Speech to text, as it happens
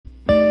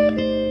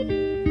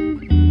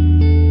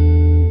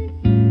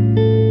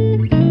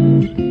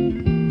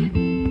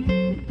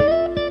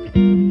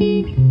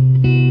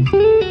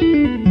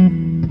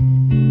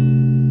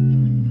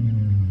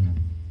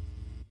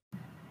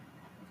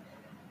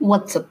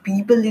What's up,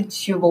 people?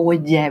 It's your boy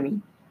Jamie,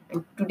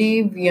 and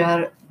today we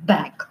are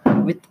back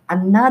with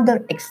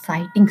another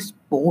exciting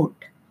sport.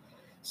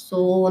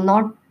 So,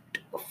 not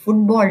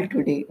football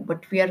today,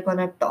 but we are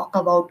gonna talk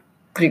about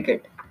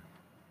cricket.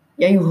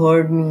 Yeah, you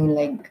heard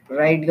me,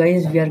 right,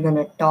 guys? We are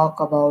gonna talk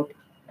about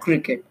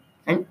cricket,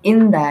 and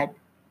in that,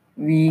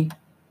 we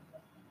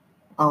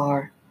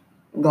are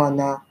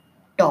gonna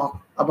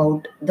talk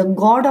about the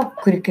god of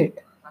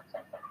cricket.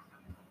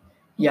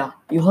 Yeah,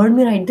 you heard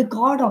me right, the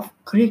god of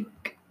cricket.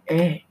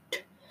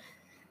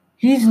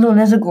 He's known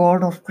as a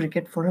god of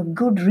cricket for a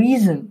good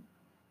reason.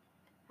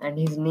 And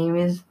his name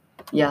is,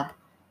 yeah,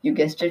 you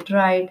guessed it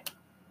right,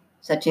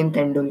 Sachin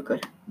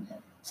Tendulkar.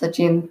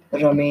 Sachin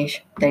Ramesh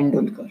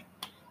Tendulkar.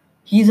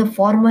 He's a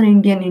former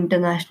Indian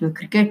international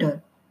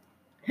cricketer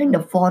and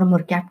a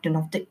former captain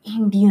of the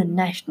Indian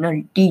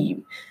national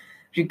team,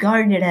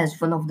 regarded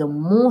as one of the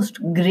most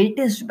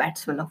greatest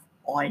batsmen of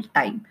all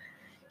time.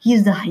 He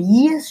is the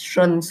highest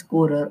run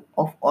scorer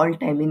of all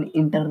time in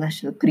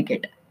international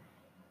cricket.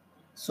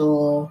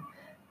 So,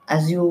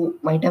 as you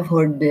might have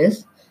heard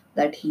this,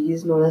 that he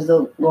is known as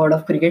the god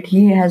of cricket.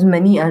 He has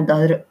many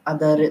other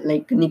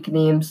like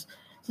nicknames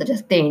such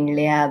as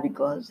Tendlea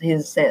because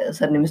his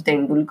surname is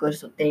Tendulkar,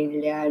 so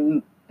Tendlea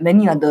and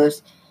many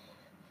others.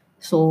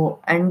 So,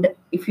 and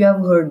if you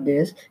have heard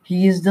this,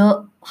 he is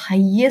the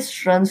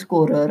highest run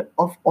scorer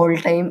of all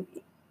time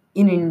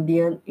in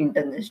Indian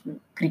international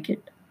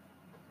cricket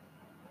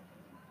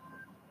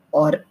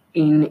or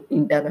in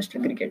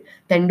international cricket.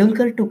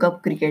 Tendulkar took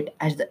up cricket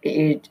at the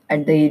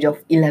age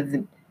of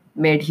 11,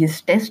 made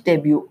his test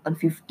debut on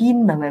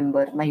 15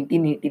 November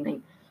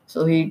 1989.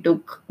 So he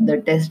took the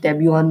test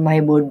debut on my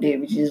birthday,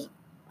 which is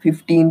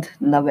 15th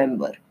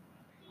November.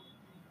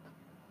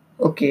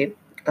 Okay,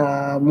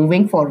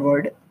 moving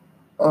forward,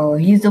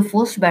 he is the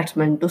first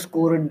batsman to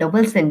score a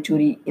double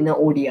century in a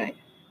ODI,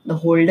 the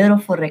holder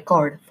of a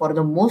record for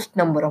the most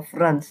number of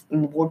runs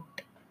in both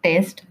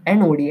Test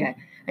and ODI,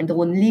 and the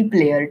only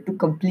player to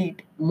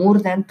complete more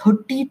than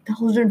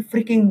 30,000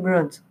 freaking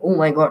runs. Oh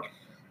my god,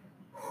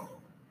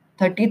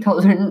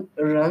 30,000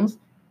 runs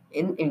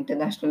in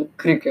international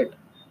cricket.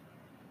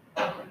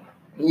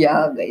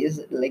 Yeah,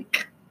 guys,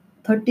 like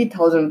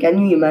 30,000.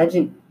 Can you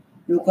imagine?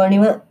 You can't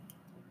even.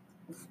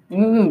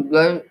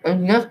 Guys,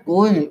 and just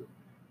goal.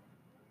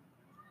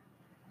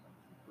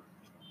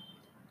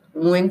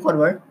 Moving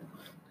forward,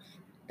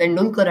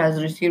 Tendulkar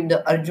has received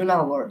the Arjuna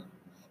Award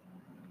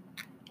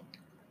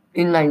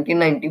in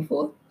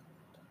 1994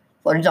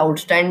 for his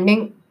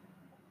outstanding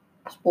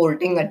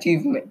sporting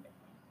achievement.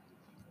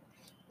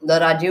 The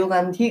Rajiv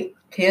Gandhi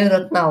Khel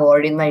Ratna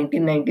Award in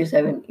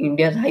 1997,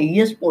 India's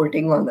highest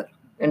sporting honor,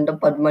 and the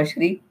Padma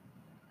Shri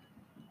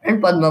and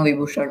Padma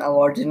Vibhushan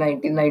Awards in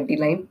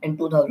 1999 and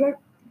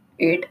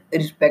 2008,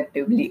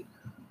 respectively.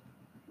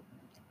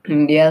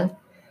 India's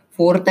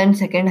fourth and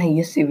second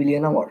highest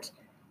civilian awards.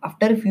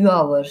 After a few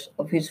hours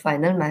of his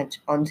final match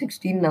on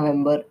 16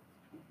 November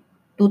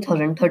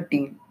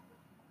 2013,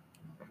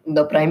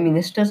 the Prime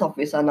Minister's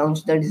office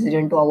announced the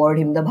decision to award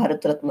him the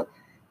Bharat Ratna.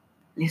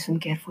 Listen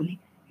carefully.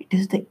 It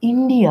is the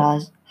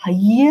India's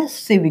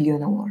highest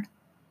civilian award.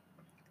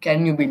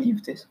 Can you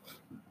believe this?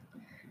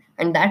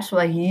 And that's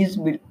why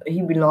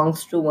he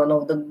belongs to one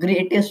of the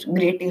greatest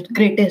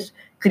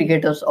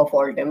cricketers of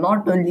all time.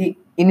 Not only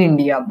in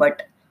India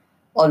but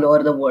all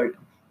over the world.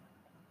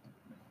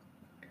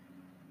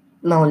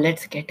 Now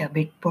let's get a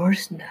bit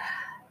personal.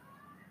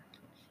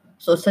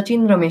 So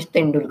Sachin Ramesh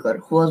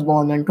Tendulkar, who was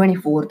born on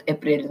 24th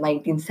April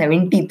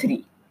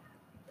 1973,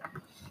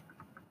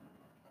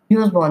 he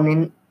was born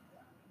in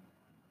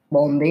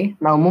Bombay,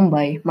 now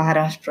Mumbai,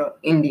 Maharashtra,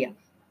 India.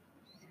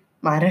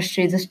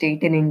 Maharashtra is a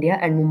state in India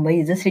and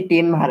Mumbai is a city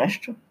in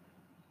Maharashtra.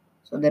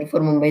 So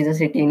therefore Mumbai is a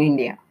city in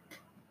India.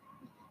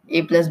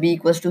 A plus B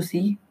equals to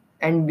C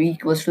and B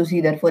equals to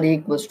C, therefore A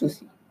equals to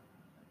C.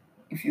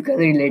 If you can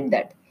relate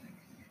that.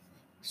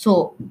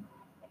 So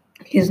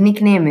his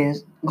nickname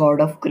is God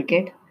of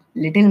Cricket,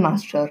 Little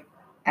Master,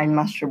 and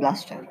Master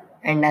Blaster.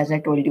 And as I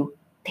told you,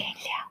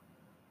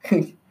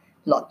 Tendlea.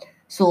 Lot.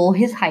 So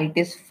his height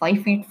is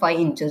 5 feet 5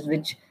 inches,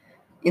 which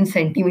in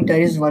centimeter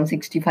is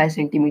 165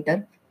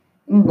 centimeter.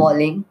 In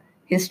bowling,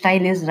 his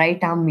style is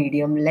right arm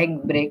medium,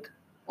 leg break,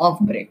 off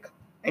break,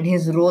 and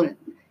his role.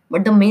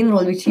 But the main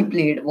role which he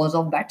played was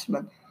of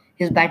batsman.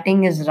 His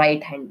batting is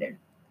right-handed,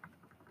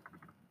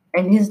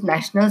 and his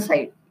national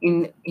side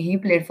in he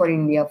played for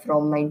India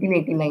from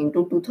 1989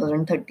 to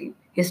 2013.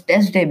 His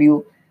Test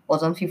debut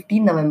was on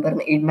 15 November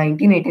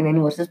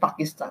 1989 versus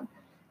Pakistan.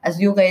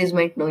 As you guys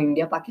might know,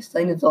 India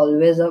Pakistan is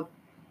always a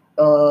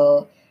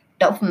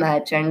tough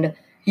match, and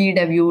he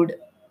debuted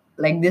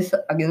like this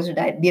against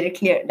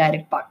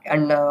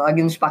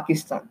against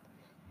Pakistan.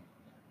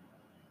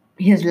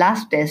 His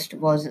last test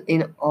was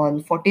in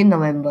on 14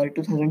 November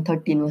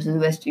 2013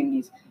 versus West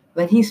Indies.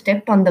 When he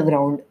stepped on the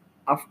ground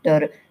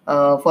after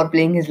for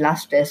playing his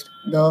last test,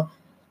 the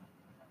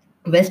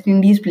West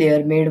Indies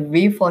player made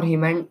way for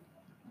him, and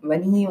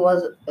when he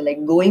was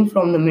like going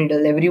from the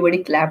middle,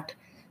 everybody clapped.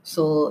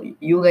 So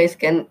you guys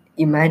can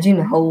imagine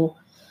how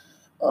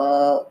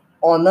uh,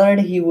 honored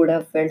he would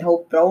have felt, how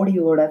proud he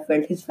would have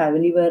felt. His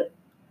family were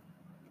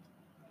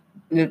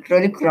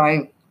literally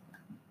crying.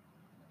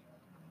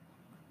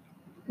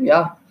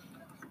 Yeah.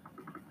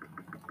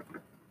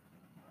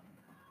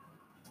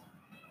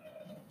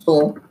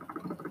 So,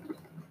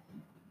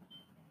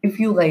 if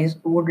you guys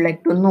would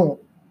like to know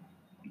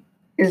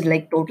his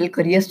like total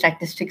career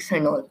statistics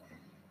and all,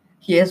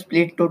 he has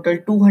played total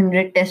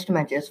 200 test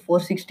matches,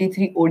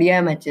 463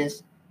 ODI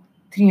matches,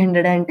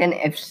 310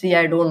 FC,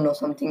 I don't know,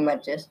 something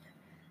matches,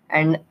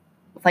 and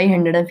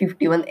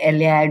 551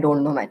 LA, I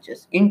don't know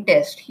matches. In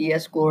test, he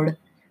has scored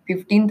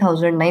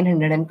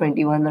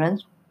 15,921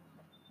 runs.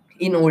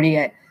 In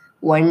ODI,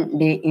 one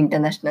day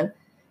international,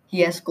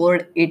 he has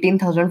scored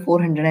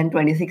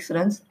 18,426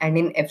 runs, and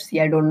in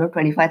FC, I don't know,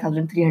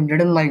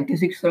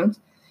 25,396 runs,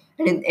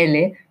 and in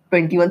LA,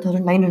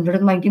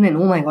 21,999.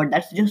 Oh my god,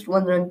 that's just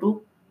one run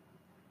to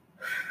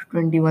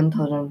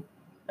 21,000.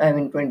 I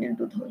mean,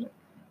 22,000.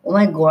 Oh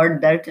my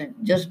god, that's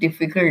just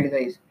difficult,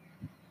 guys.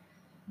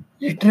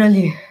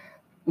 Literally,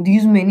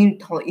 these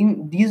runs are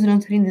in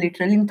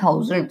literally in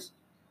thousands,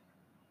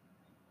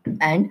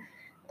 and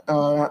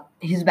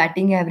his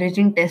batting average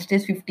in test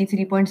is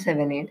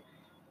 53.78.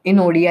 In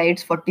ODI,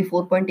 it's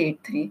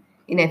 44.83.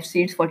 In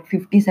FC, it's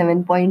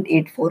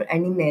 57.84,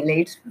 and in LA,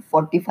 it's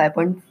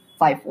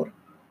 45.54.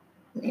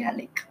 Yeah,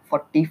 like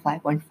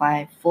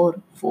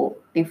 45.54,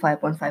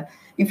 45.5.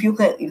 If you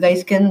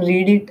guys can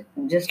read it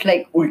just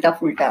like ulta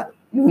fulta,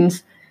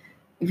 means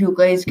if you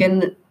guys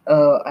can,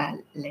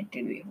 let it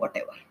be,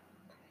 whatever.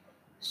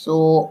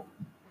 So,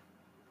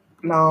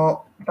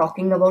 now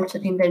talking about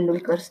Sachin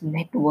Tendulkar's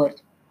net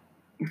worth.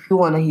 If you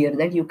want to hear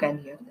that, you can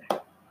hear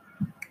that.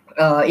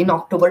 In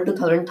October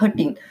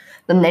 2013,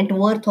 the net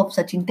worth of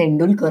Sachin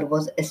Tendulkar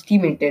was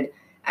estimated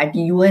at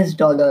US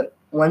dollar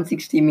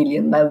 160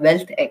 million by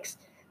WealthX,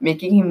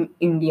 making him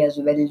India's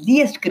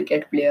wealthiest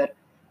cricket player.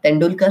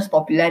 Tendulkar's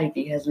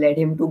popularity has led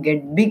him to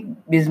get big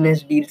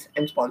business deals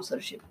and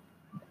sponsorship.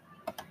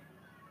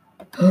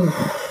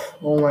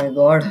 Oh my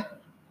god.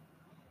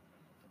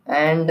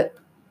 And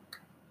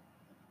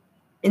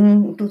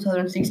in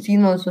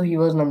 2016 also he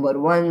was number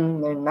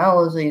one, and now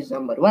also he's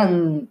number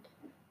one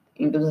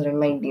in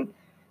 2019.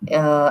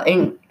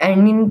 And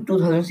in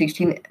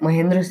 2016,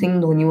 Mahendra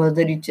Singh Dhoni was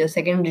the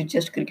second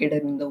richest cricketer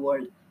in the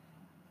world.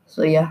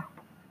 So yeah,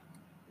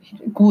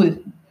 cool.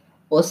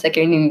 Was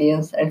second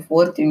Indians and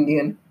fourth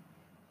Indian,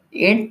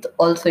 eighth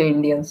also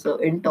Indian. So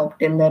in top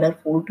 10 there are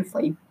 4 to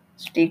 5.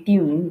 Stay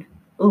tuned.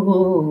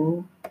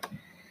 Oh,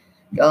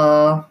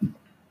 uh,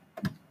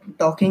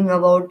 talking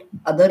about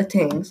other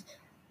things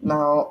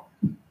now.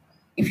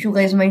 If you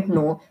guys might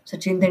know,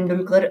 Sachin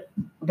Tendulkar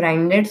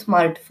branded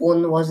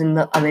smartphone was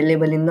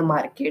available in the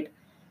market,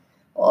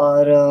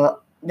 or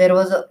there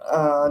was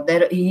a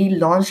there he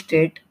launched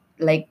it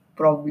like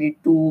probably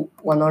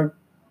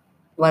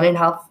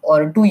 1.5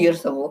 or 2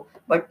 years ago,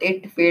 but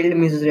it failed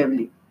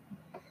miserably.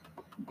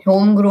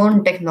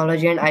 Homegrown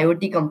technology and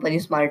IoT company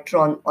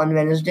Smartron on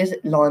Wednesday,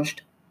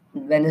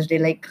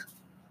 like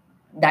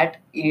that.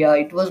 Yeah,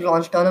 it was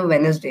launched on a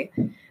Wednesday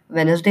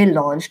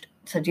launched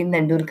Sachin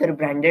Tendulkar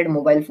branded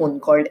mobile phone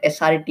called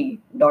SRT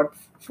dot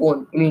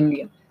phone in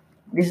India.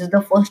 This is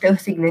the first ever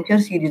signature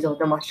series of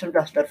the Master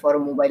Blaster for a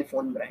mobile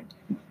phone brand.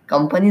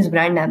 Company's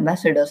brand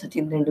ambassador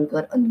Sachin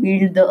Tendulkar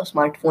unveiled the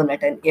smartphone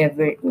at an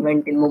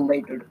event in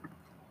Mumbai today.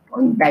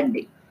 On that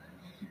day,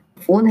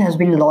 phone has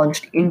been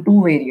launched in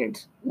two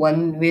variants,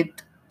 one with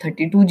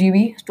 32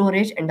 GB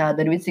storage and the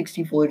other with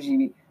 64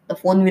 GB. The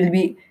phone will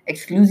be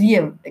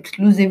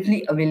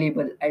exclusively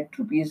available at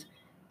rupees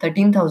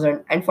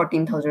 13,000 and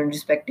 14,000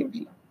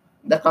 respectively.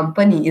 The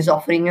company is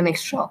offering an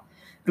extra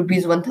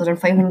rupees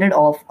 1,500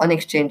 off on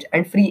exchange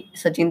and free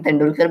Sachin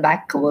Tendulkar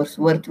back covers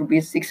worth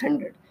rupees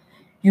 600.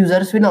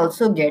 Users will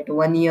also get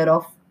 1 year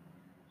of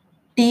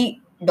T.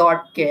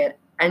 Care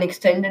and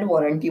extended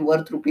warranty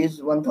worth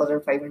rupees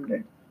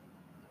 1,500.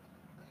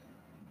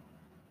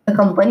 The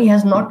company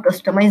has not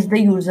customized the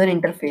user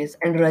interface,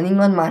 and running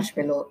on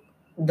Marshmallow,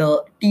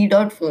 the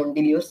T.phone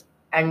delivers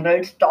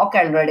stock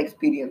Android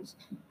experience.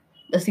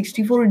 The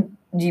 64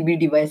 GB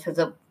device has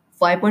a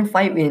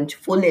 5.5-inch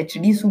Full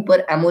HD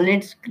Super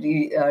AMOLED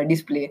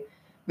display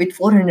with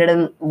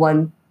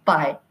 401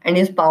 pi and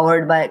is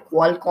powered by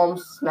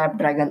Qualcomm's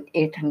Snapdragon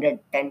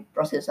 810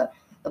 processor.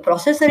 The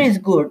processor is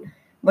good,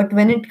 but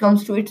when it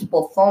comes to its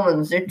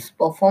performance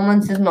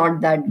is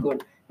not that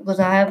good, because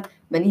I have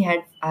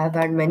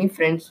had many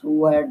friends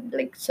who had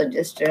like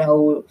suggested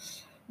how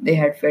they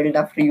had felt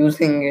after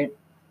using it.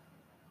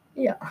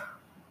 Yeah,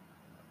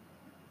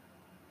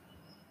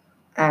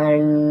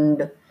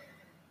 and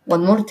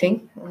one more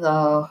thing.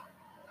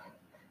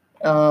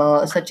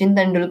 Sachin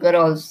Tendulkar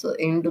also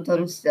in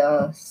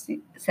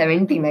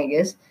 2017, I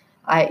guess.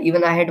 I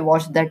had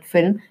watched that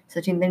film.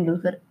 Sachin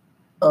Tendulkar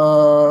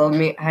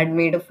had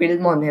made a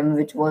film on him,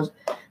 which was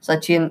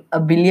Sachin A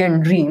Billion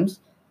Dreams.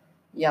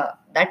 Yeah,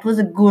 that was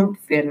a good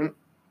film,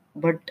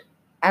 but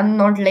I'm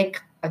not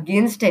like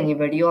against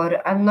anybody, or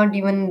I'm not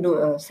even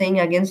saying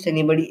against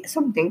anybody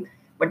something.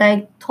 But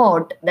I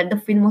thought that the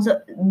film was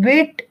a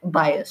bit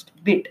biased,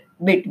 bit,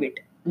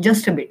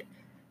 just a bit.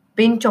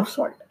 pinch of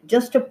salt,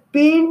 just a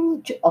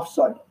pinch of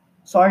salt.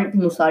 Salt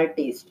nusar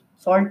taste,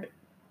 salt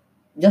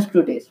just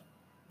to taste.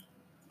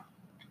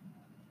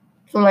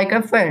 So like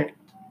I felt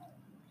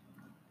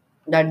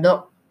that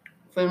the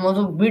film was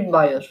a bit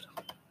biased.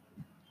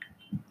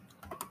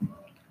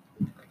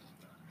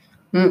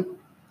 Hmm.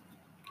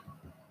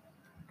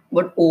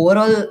 But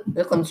overall,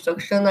 the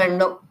construction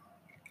and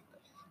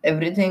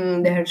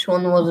everything they had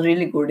shown was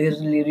really good.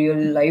 His real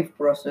life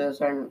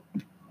process and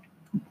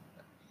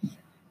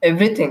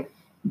everything,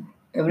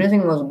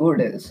 everything was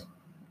good.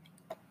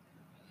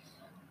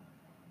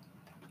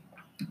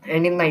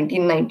 And in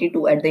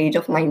 1992, at the age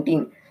of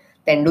 19,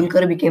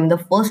 Tendulkar became the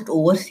first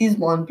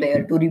overseas-born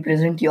player to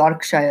represent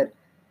Yorkshire,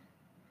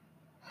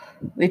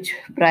 which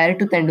prior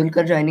to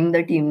Tendulkar joining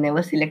the team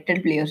never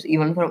selected players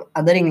even from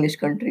other English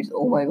countries.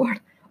 Oh my god.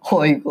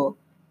 Oiko.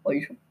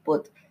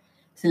 Oishuput.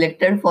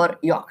 Selected for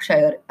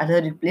Yorkshire as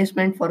a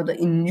replacement for the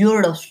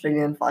injured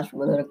Australian fast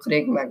bowler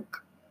Craig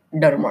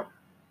McDermott.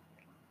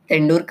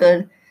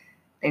 Tendulkar,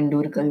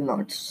 Tendulkar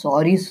not.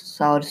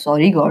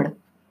 Sorry God.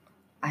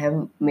 I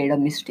have made a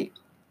mistake.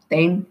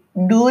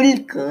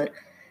 Tendulkar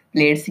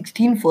played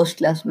 16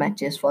 first-class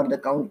matches for the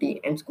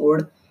county and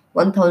scored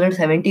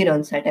 1,070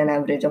 runs at an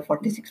average of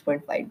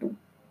 46.52.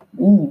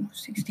 Ooh,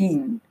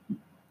 16.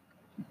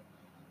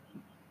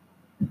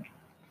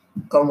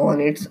 Come on,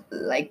 it's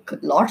like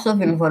lots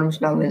of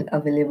information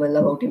available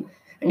about him.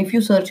 And if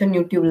you search on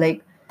YouTube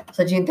like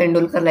Sachin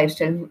Tendulkar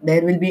lifestyle,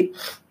 there will be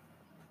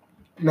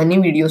many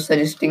videos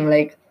suggesting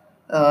like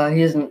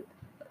his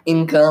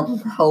income,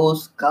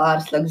 house,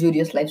 cars,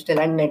 luxurious lifestyle,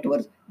 and net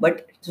worth.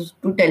 But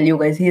just to tell you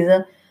guys, he's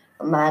a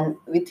man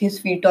with his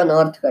feet on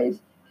earth, guys.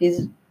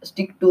 He's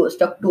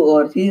stuck to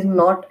earth. He's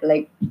not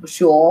like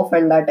show off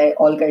and that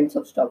all kinds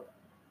of stuff.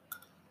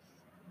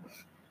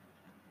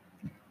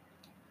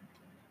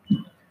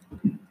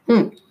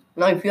 Hmm.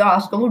 Now, if you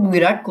ask about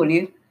Virat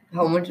Kohli,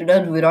 how much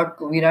does Virat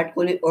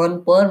Kohli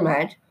earn per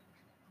match?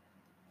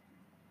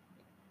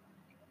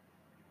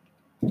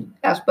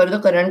 As per the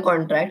current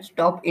contracts,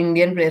 top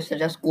Indian players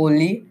such as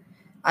Kohli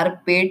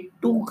are paid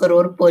 2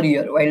 crore per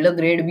year, while the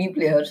grade B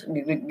players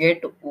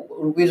get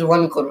rupees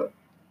 1 crore.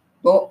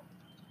 So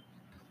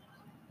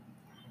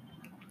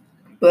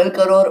 12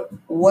 crore,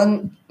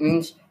 1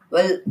 means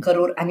 12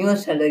 crore annual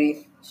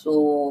salary.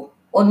 So,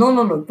 oh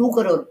no, 2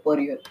 crore per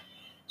year.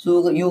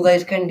 So you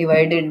guys can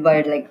divide it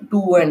by like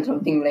 2 and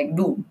something like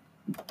do.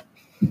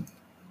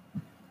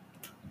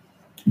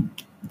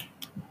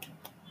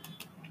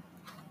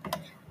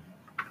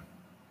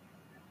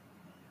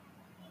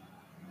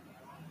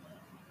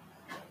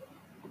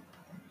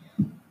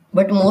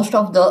 But most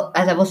of the,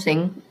 as I was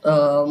saying,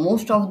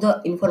 most of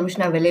the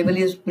information available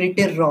is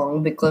pretty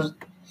wrong because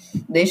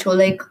they show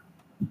like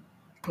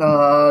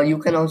you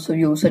can also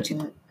use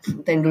Sachin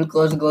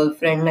Tendulkar's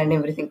girlfriend and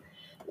everything.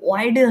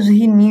 Why does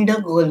he need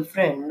a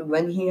girlfriend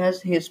when he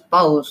has his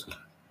spouse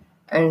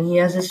and he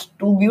has his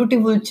two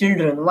beautiful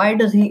children? Why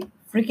does he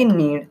freaking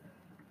need?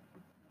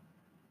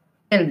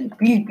 Tell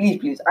me,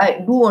 please. I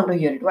do want to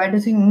hear it. Why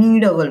does he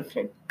need a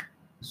girlfriend?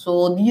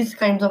 So these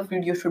kinds of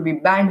videos should be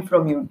banned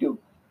from YouTube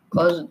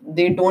because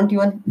they don't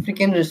even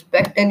freaking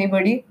respect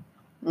anybody,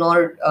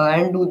 nor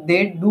and do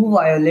they do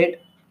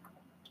violate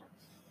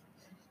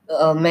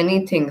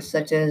many things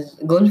such as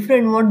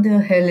girlfriend. What the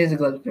hell is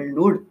girlfriend,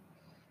 dude?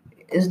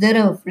 Is there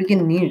a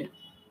freaking need?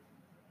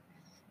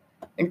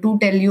 And to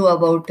tell you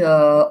about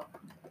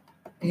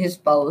his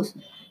spouse,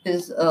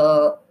 his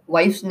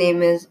wife's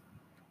name is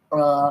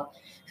uh,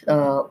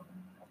 uh,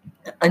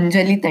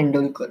 Anjali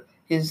Tendulkar.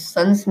 His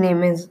son's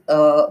name is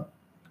Arjun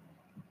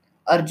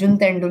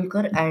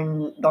Tendulkar,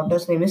 and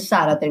daughter's name is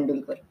Sarah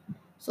Tendulkar.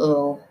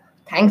 So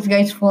thanks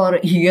guys for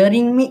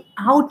hearing me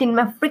out in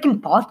my freaking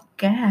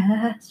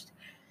podcast.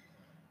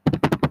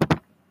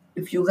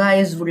 If you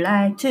guys would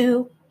like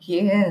to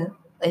hear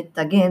it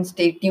again,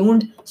 stay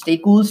tuned, stay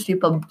cool, stay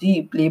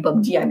PUBG, play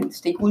PUBG. I mean,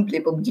 stay cool,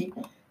 play PUBG,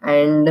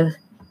 and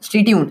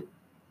stay tuned.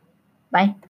 Bye.